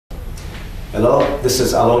Hello, this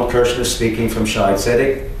is Alon Kirshner speaking from Shaare,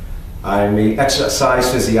 Zedek. I'm the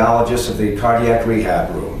exercise physiologist of the cardiac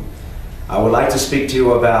rehab room. I would like to speak to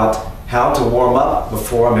you about how to warm up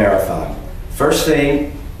before a marathon. First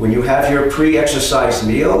thing, when you have your pre-exercise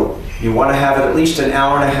meal, you want to have it at least an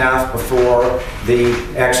hour and a half before the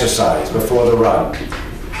exercise, before the run.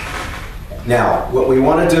 Now, what we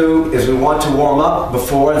want to do is we want to warm up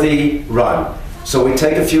before the run. So we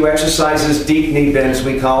take a few exercises, deep knee bends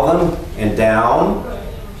we call them, and down,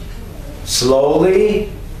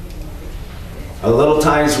 slowly, a little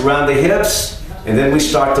times around the hips, and then we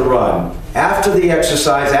start the run. After the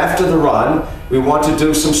exercise, after the run, we want to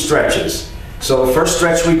do some stretches. So the first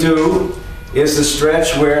stretch we do is the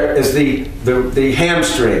stretch where is the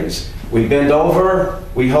hamstrings. We bend over,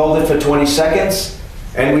 we hold it for 20 seconds,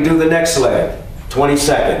 and we do the next leg, 20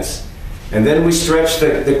 seconds. And then we stretch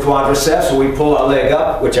the quadriceps, where we pull our leg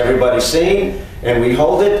up, which everybody's seen, and we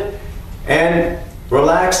hold it and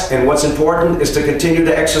relax. And what's important is to continue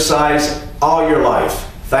to exercise all your life.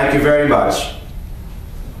 Thank you very much.